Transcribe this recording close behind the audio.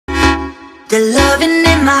The loving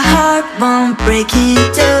in my heart won't break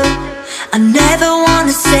it too. I never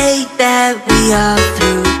wanna say that we are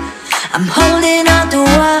through. I'm holding on to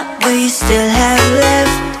what we still have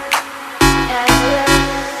left.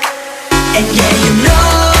 And yeah, you know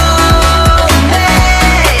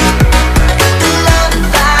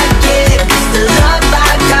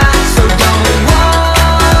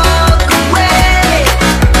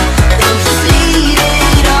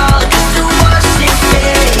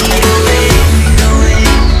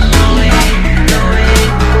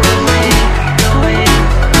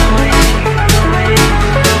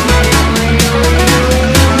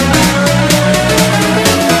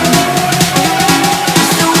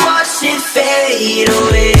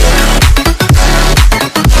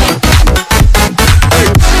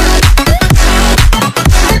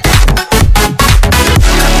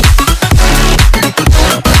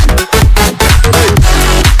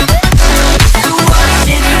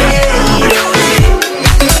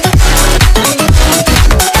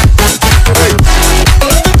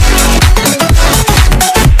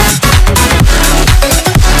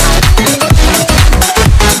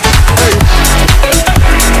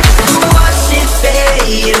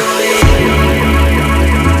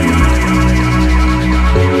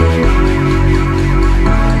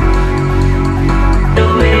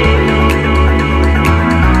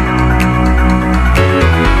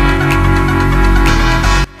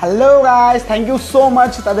hello guys, thank you so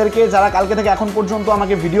much তাদেরকে যারা কালকে থেকে এখন পর্যন্ত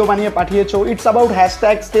আমাকে video বানিয়ে পাঠিয়েছো। It's about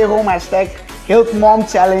hashtag stay home, hashtag health mom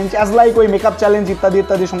challenge, as like ওই makeup challenge ইত্যাদি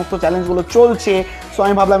ইত্যাদি সমস্ত চ্যালেঞ্জগুলো চলছে। সো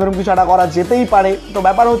আমি ভাবলাম এরকম কিছু একটা করা যেতেই পারে। তো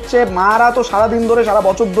ব্যাপার হচ্ছে মারা তো সারাদিন ধরে সারা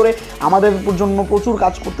বছর ধরে আমাদের জন্য প্রচুর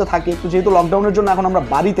কাজ করতে থাকে। তো যেহেতু লকডাউনের জন্য এখন আমরা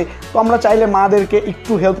বাড়িতে, তো আমরা চাইলে মাদেরকে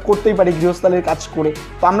একটু হেল্প করতেই পারি গৃহস্থালির কাজ করে।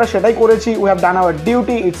 তো আমরা সেটাই করেছি। We have done our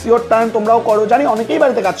duty, it's your turn. তোমরাও করো, জানি অনেকেই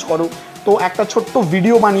বাড়িতে কাজ করো। তো একটা ছোট্ট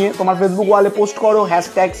ভিডিও বানিয়ে তোমার ফেসবুক ওয়ালে পোস্ট করো,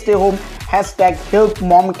 hashtag stay home, hashtag help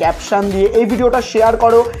মম ক্যাপশন দিয়ে এই ভিডিওটা শেয়ার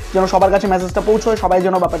করো, যেন সবার কাছে মেসেজটা পৌঁছয়, সবাই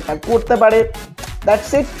যেন ব্যাপারটা করতে পারে।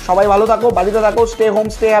 That's it. সবাই ভালো থাকো, বাড়িতে থাকো, stay home,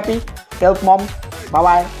 stay happy, help মম, বাই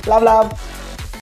বাই, লাভ লাভ।